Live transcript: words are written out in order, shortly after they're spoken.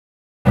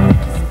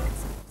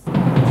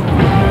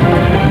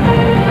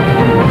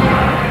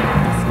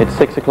It's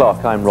 6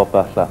 o'clock, I'm Rob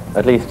Butler.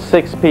 At least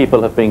 6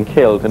 people have been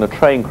killed in a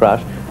train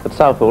crash at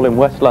Southall in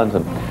West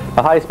London.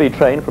 A high-speed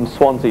train from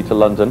Swansea to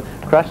London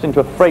crashed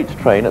into a freight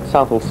train at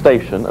Southall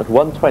station at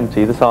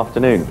 1:20 this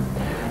afternoon.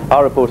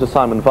 Our reporter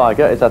Simon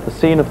Viger is at the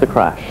scene of the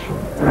crash.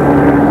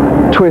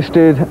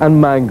 Twisted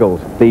and mangled,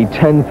 the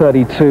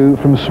 1032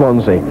 from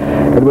Swansea.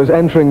 It was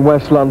entering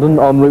West London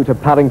en route to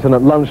Paddington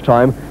at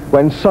lunchtime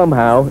when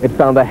somehow it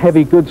found a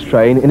heavy goods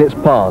train in its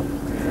path.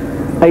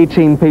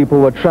 18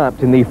 people were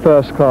trapped in the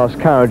first-class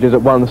carriages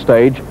at one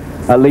stage.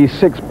 At least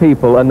 6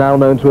 people are now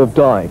known to have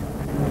died.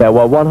 There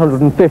were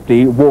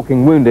 150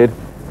 walking wounded,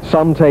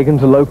 some taken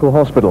to local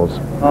hospitals.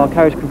 Our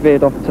carriage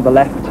veered off to the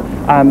left,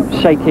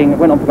 shaking. It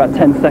went on for about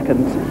 10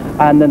 seconds,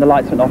 and then the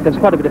lights went off. There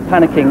was quite a bit of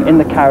panicking in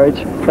the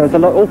carriage. There was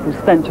an awful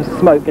stench of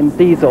smoke and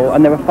diesel,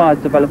 and there were fires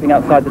developing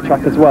outside the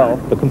track as well.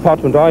 The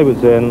compartment I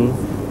was in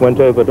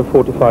went over at a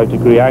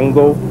 45-degree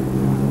angle.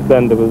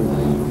 Then there was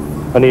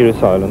an eerie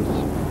silence.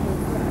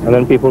 And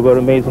then people were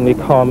amazingly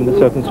calm in the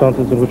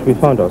circumstances in which we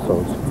found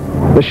ourselves.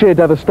 The sheer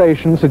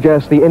devastation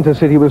suggests the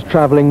intercity was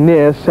travelling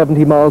near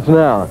 70 miles an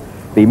hour,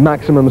 the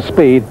maximum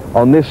speed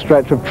on this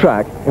stretch of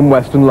track in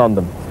western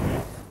London.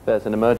 There's an emergency.